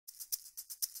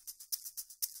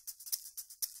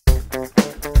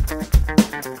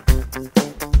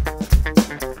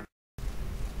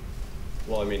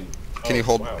Can you Oh,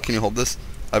 hold? wow. Can you hold this?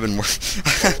 I've been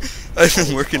I've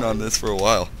been working on this for a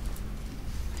while.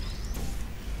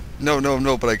 No, no,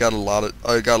 no. But I got a lot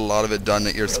of it done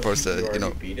that you're supposed to, you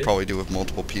know, beat it? probably do with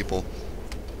multiple people.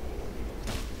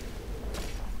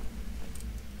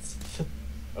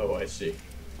 Oh, I see.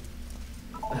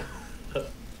 Oh,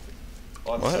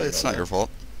 I'm What? sorry It's about not your fault.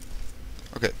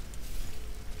 Okay.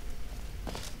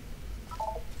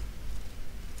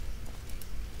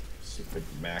 Stupid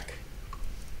Mac.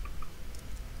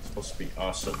 It's supposed to be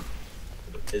awesome,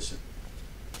 but it isn't.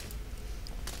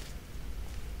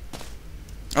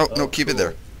 Oh, Oh, no, keep it cool.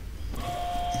 there.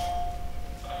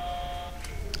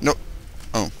 No.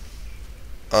 Oh.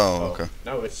 Oh, okay.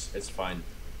 No, it's fine.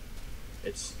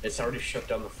 It's already shut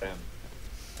down the fan.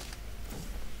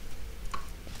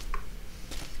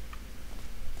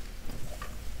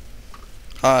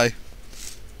 Hi.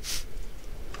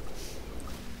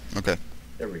 Okay.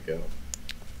 There we go.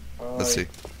 Let's see.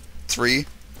 3,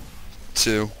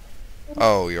 2.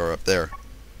 Oh, you're up there.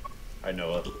 I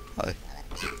know it. Hi.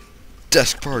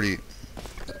 Desk party.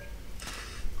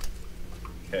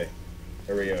 Okay.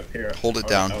 There we go. Here. Hold it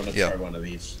down. I want to Yeah. try one of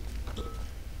these.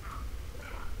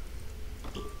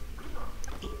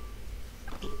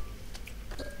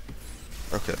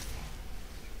 Okay.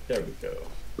 There we go.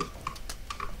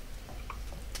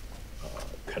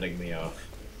 Cutting me off.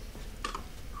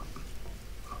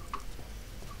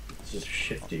 This is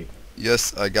shifty.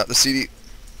 Yes, I got the CD.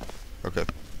 Okay.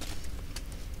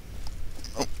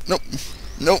 Oh, nope.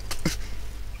 Nope.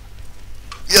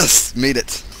 Yes, made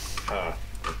it. Ah.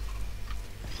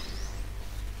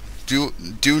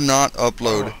 Do not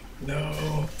upload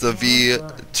No. the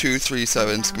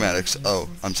V237 schematics. Oh,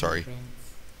 I'm sorry.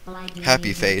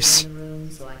 Happy face.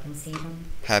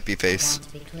 Happy face.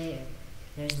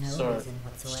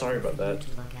 Sorry about that.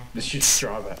 Did you just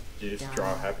draw that? Did you just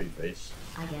draw a happy face?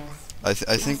 I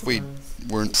think we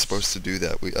weren't supposed to do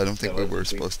that. I don't think Yeah, we were we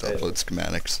supposed to failed. upload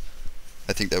schematics.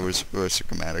 I think that was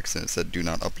schematics and it said do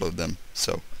not upload them.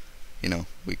 So, you know,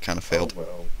 we kind of failed. Oh,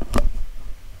 well.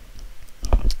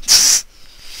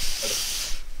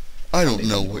 I don't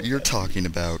know what you're talking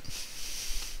about.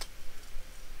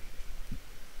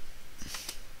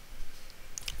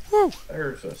 Woo!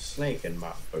 There's a snake in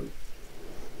my boot.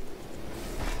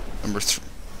 Number 3.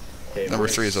 Okay, Number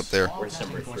 3 is up there. Where's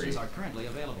number 3? Are currently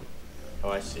available. Oh,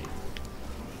 I see.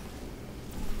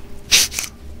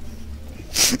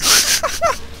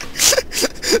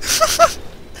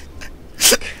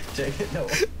 Dang it, no.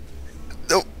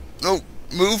 No, no,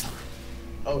 move,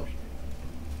 Oh.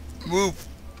 move.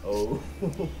 Oh.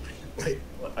 Wait,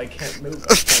 what? I can't move.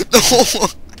 No.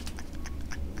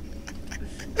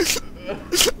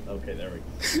 Okay, there we go.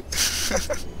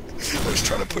 I was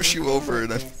trying to push you over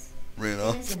and I ran It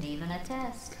off. isn't even a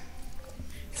test.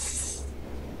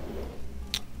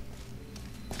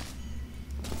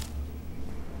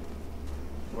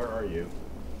 Where are you?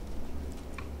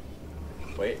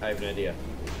 Wait, I have an idea.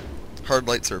 Hard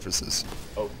light surfaces.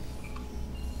 Oh.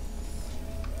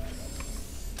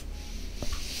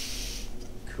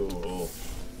 Cool.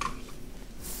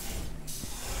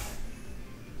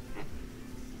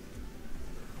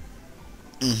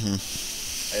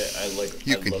 I like.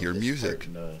 You I can love hear this music.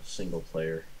 part in single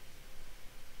player.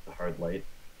 The hard light.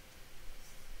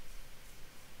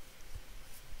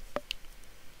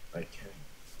 I can.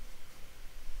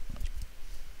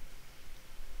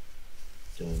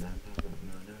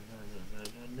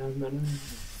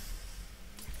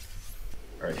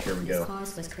 Alright, here we This go.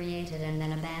 course was created and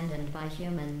then abandoned by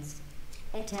humans.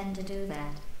 They tend to do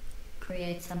that.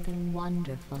 Create something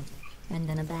wonderful and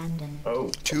then abandon it. Oh.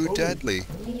 Too oh. deadly.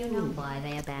 Do you know why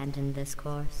they abandoned this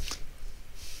course?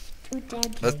 Too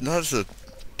deadly. That's a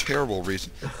terrible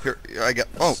reason. Here, I got.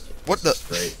 Oh, what the?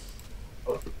 Great.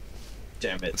 Oh.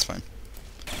 Damn it. It's fine.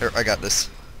 Here, I got this.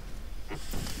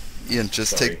 Ian,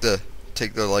 just Sorry.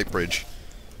 take the light bridge.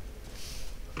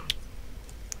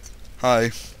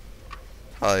 Hi.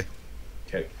 Hi.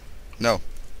 Okay. No.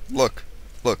 Look.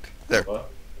 Look. There. What?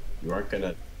 You aren't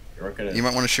gonna. You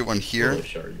might want to shoot one here,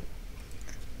 Foolish, are you?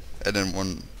 and then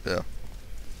one. Yeah.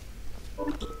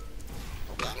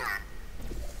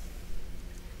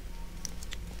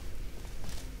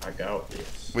 I got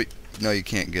this. Wait. No, you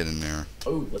can't get in there.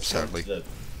 Oh, let's Sadly. go to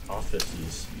the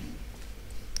offices.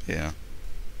 Yeah.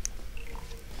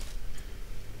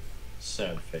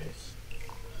 Sad face.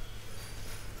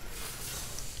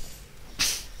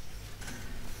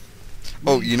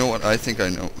 Oh, you know what? I think I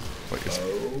know what you're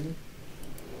saying.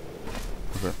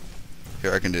 Oh. Okay.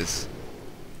 Here, I can do this.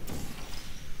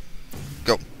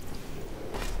 Go.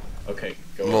 Okay,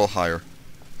 A go little up. higher.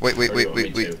 Wait, wait, Or wait, you want me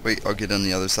wait, wait, to? wait. I'll get on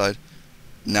the other side.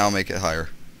 Now make it higher.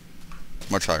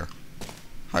 Much higher.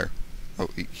 Higher. Oh,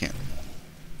 you can't.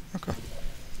 Okay.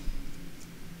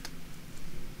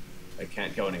 I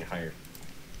can't go any higher.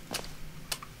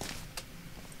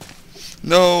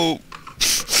 No!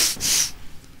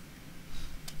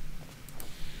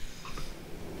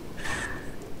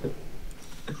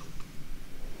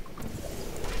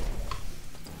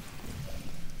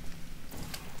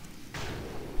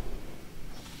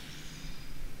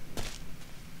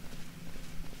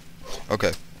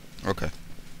 Okay. Okay.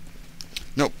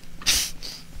 Nope.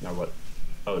 Now what?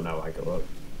 Oh, now I go up.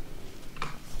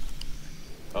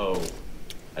 Oh,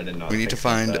 I did not. We need to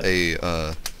think about find that.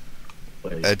 a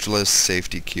Wait. edgeless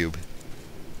safety cube.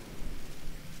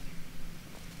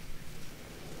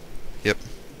 Yep.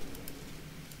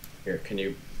 Here, can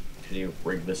you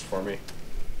rig this for me?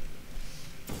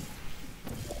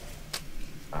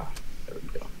 Ah, there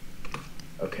we go.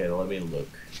 Okay, let me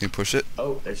look. Can you push it?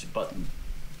 Oh, there's a button.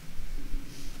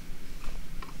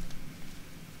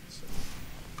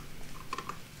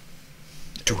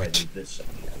 Do If I it. do this, I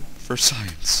can. For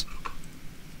science.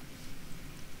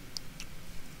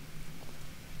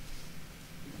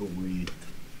 Wheat.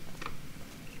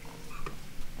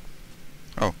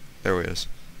 Oh, there he is.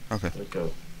 Okay. Let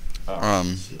go. Oh,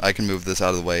 let's see. I can move this out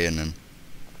of the way and then...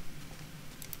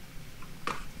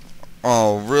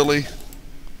 Oh, really?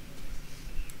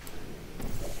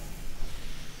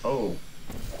 Oh.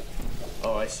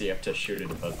 Oh, I see. I have to shoot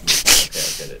it above me. Okay,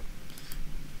 I get it.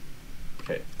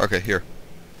 Okay. Okay, here.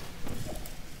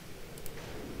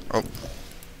 Oh.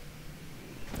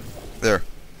 There.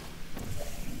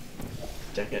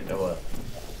 Dang it, Noah.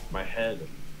 My head.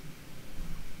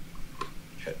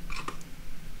 Okay.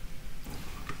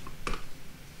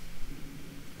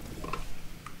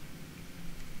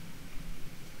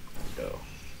 Go.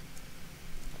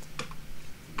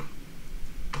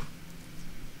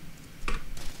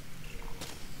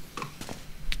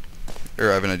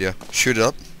 Here, I have an idea. Shoot it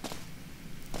up.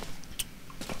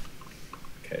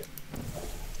 Okay.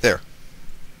 There.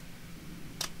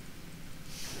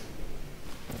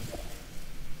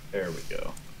 There we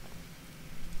go.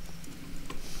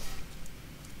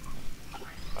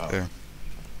 Oh. There.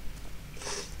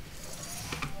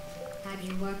 Have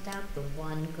you worked out the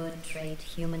one good trait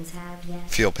humans have yet?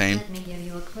 Feel pain. Let me give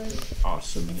you a clue.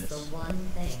 Awesomeness. It's the one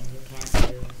thing you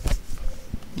can't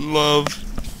do. Love.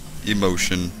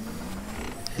 Emotion.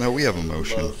 No, we have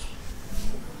emotion. Love.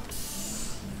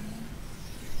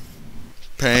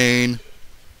 Pain.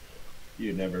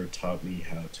 You never taught me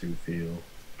how to feel.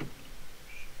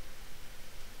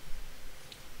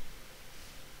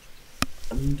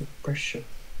 Under pressure.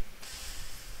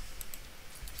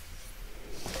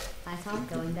 I thought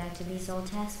going back to these old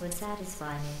tests would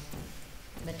satisfy me.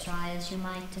 But try as you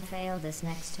might to fail this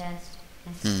next test,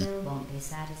 I still won't be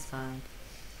satisfied.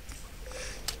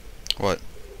 What?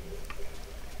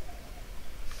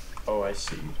 Oh, I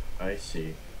see. I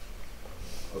see.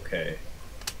 Okay.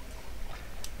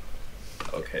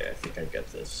 Okay, I think I get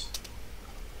this.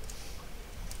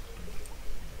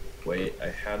 Wait, I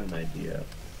had an idea.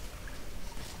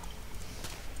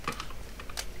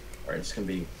 Alright, it's gonna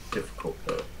be difficult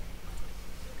though.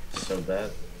 So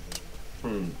that...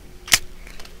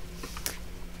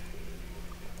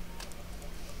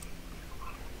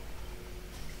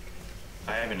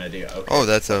 I have an idea. Okay. Oh,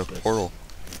 that's a watch this. portal.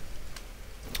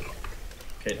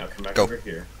 Okay, now come back Go. over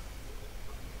here.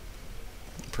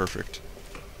 Perfect.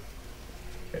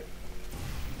 Okay.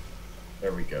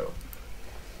 There we go.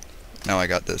 Now I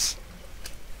got this.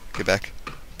 Get back.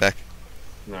 Back.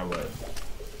 Now what?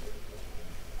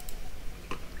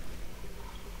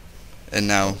 And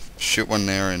now shoot one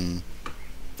there and...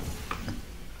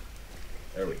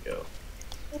 There we go.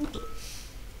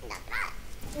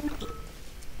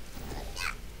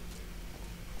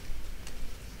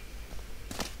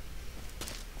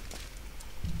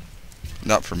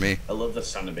 Not for me. I love the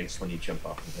sound it makes when you jump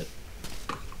off of it.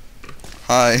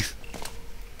 Hi.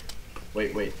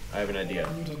 Wait, I have an idea.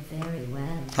 You did very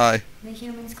well. Hi. The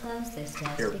humans closed this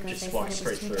test Here, because just they walk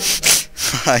said it straight was too through. bad.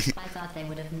 Hi. I thought they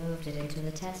would have moved it into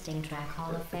the testing track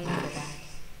Hall of Fame for that.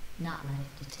 Not let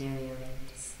it deteriorate.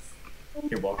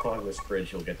 Here, walk along this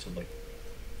bridge, you'll get to like...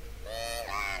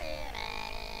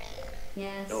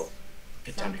 Yes. No,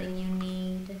 get down Something here. you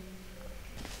need.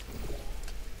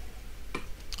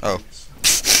 Oh.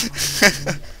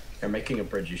 You're making a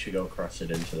bridge, you should go across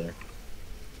it into there.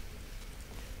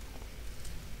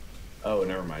 Oh,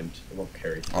 never mind. It won't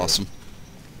carry through. Awesome.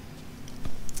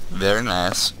 Very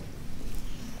nice.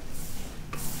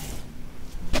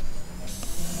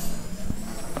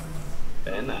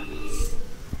 Very nice.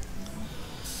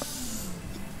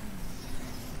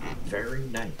 Very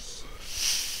nice.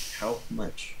 How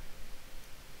much?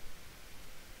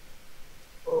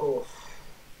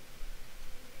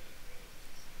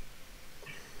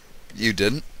 You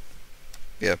didn't?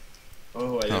 Yeah.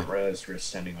 Oh, I didn't realize we were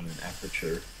standing on an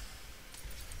aperture.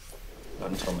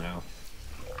 Not until now.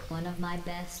 One of my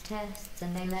best tests,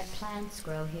 and they let plants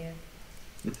grow here.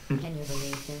 Can you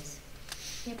believe this?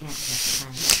 You can't test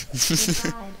plants.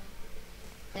 You tried.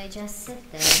 They just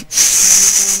sit there,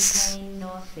 neither pain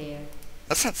nor fear.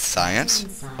 That's not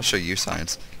science. I'll show you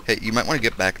science. Hey, you might want to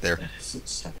get back there. That isn't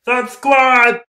Subscribe!